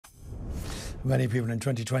many people in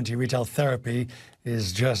 2020, retail therapy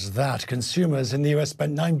is just that. Consumers in the US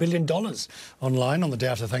spent $9 billion online on the day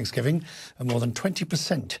after Thanksgiving, and more than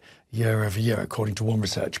 20% year over year, according to one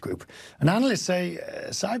research group. And analysts say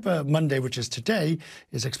Cyber Monday, which is today,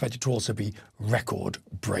 is expected to also be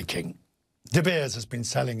record-breaking. De Beers has been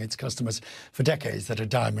selling its customers for decades that a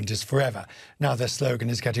diamond is forever. Now their slogan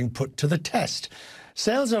is getting put to the test.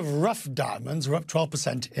 Sales of rough diamonds were up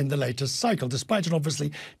 12% in the latest cycle, despite an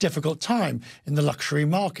obviously difficult time in the luxury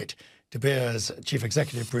market. De Beers Chief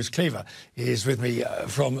Executive Bruce Cleaver is with me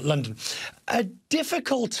from London. A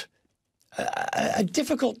difficult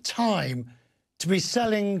time to be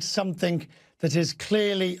selling something that is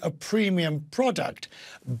clearly a premium product,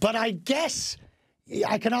 but I guess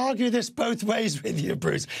I can argue this both ways with you,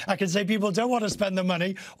 Bruce. I can say people don't want to spend the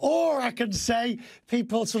money, or I can say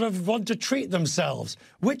people sort of want to treat themselves.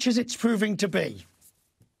 Which is it's proving to be?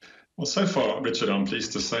 Well, so far, Richard, I'm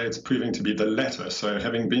pleased to say it's proving to be the latter. So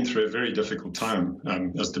having been through a very difficult time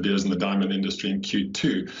as De Beers in the diamond industry in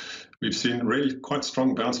Q2, we've seen really quite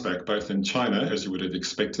strong bounce back, both in China, as you would have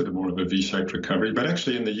expected, more of a V-shaped recovery, but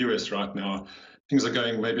actually in the US right now, things are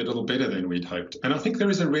going maybe a little better than we'd hoped. And I think there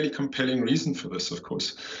is a really compelling reason for this, of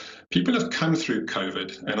course. People have come through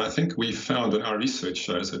COVID, and I think we found, and our research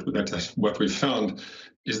shows that what we've found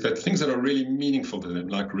is that things that are really meaningful to them,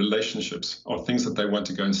 like relationships, are things that they want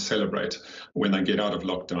to go and celebrate when they get out of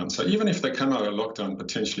lockdown. So even if they come out of lockdown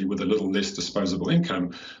potentially with a little less disposable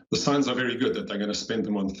income, the signs are very good that they're going to spend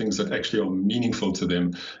them on things that actually are meaningful to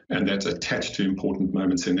them and that's attached to important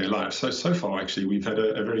moments in their life. So far, actually, we've had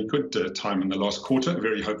a very good time in the last quarter,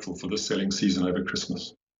 very hopeful for the selling season over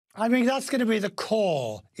Christmas. I mean, that's going to be the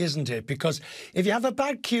core, isn't it? Because if you have a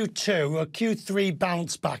bad Q2, a Q3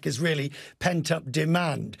 bounce back is really pent-up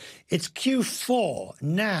demand. It's Q4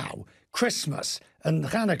 now, Christmas and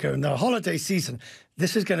Hanukkah and the holiday season.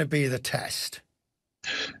 This is going to be the test.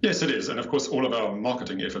 Yes, it is. And of course, all of our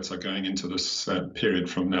marketing efforts are going into this period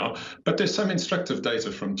from now. But there's some instructive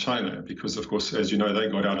data from China because, of course, as you know, they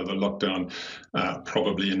got out of the lockdown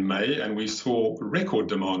probably in May, and we saw record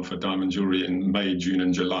demand for diamond jewelry in May, June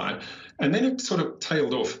and July. And then it sort of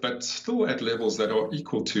tailed off, but still at levels that are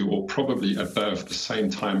equal to or probably above the same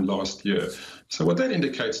time last year. So what that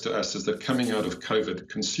indicates to us is that coming out of COVID,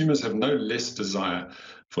 consumers have no less desire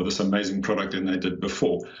for this amazing product than they did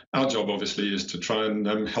before. Our job, obviously, is to try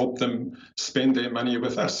and help them spend their money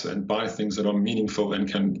with us and buy things that are meaningful and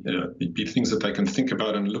can be things that they can think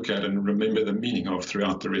about and look at and remember the meaning of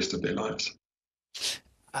throughout the rest of their lives.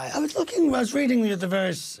 I was reading the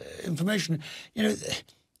various information. You know,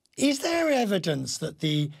 is there evidence that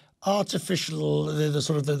the artificial,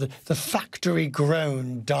 the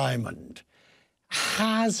factory-grown diamond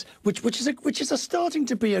has, which is starting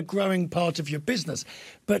to be a growing part of your business,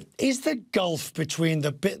 but is the gulf between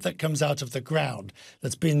the bit that comes out of the ground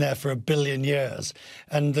that's been there for 1 billion years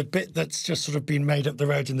and the bit that's just sort of been made up the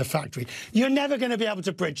road in the factory, you're never going to be able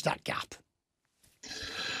to bridge that gap?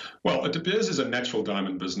 Well, De Beers is a natural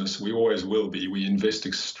diamond business. We always will be. We invest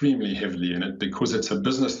extremely heavily in it because it's a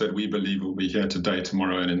business that we believe will be here today,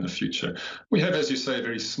 tomorrow, and in the future. We have, as you say, a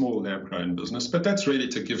very small lab-grown business, but that's really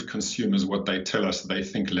to give consumers what they tell us they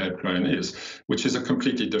think lab-grown is, which is a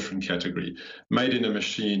completely different category. Made in a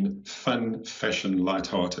machine, fun, fashion,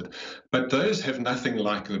 light-hearted. But those have nothing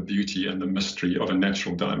like the beauty and the mystery of a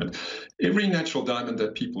natural diamond. Every natural diamond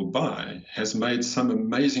that people buy has made some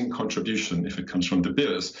amazing contribution, if it comes from De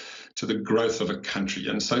Beers, to the growth of a country.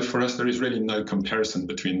 And so for us, there is really no comparison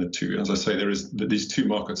between the two. As I say, these two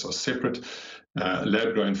markets are separate.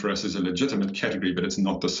 Lab grown for us is a legitimate category, but it's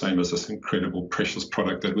not the same as this incredible, precious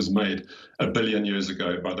product that was made 1 billion years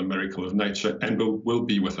ago by the miracle of nature and will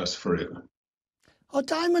be with us forever. Are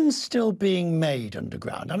diamonds still being made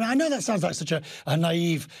underground? I mean, I know that sounds like such a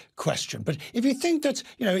naive question, but if you think that,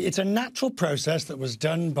 you know, it's a natural process that was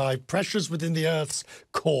done by pressures within the Earth's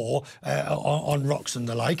core on rocks and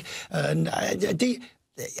the like,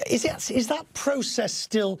 is that process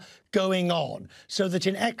still going on so that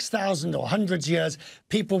in X thousand or hundreds of years,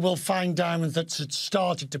 people will find diamonds that had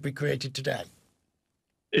started to be created today?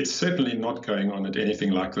 It's certainly not going on at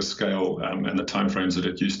anything like the scale and the timeframes that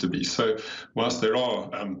it used to be. So whilst there are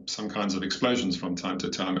some kinds of explosions from time to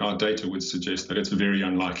time, our data would suggest that it's very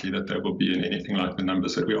unlikely that there will be in anything like the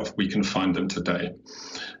numbers that we can find them today.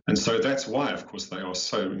 And so that's why, of course, they are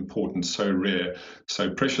so important, so rare, so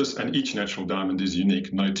precious, and each natural diamond is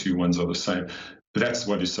unique. No two ones are the same. That's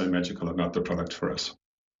what is so magical about the product for us.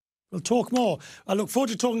 We'll talk more. I look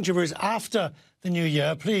forward to talking to you, Bruce, after the new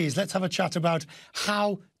year. Please, let's have a chat about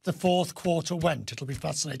how the fourth quarter went. It'll be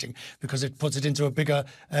fascinating because it puts it into a bigger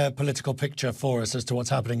political picture for us as to what's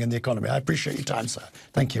happening in the economy. I appreciate your time, sir.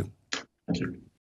 Thank you. Thank you.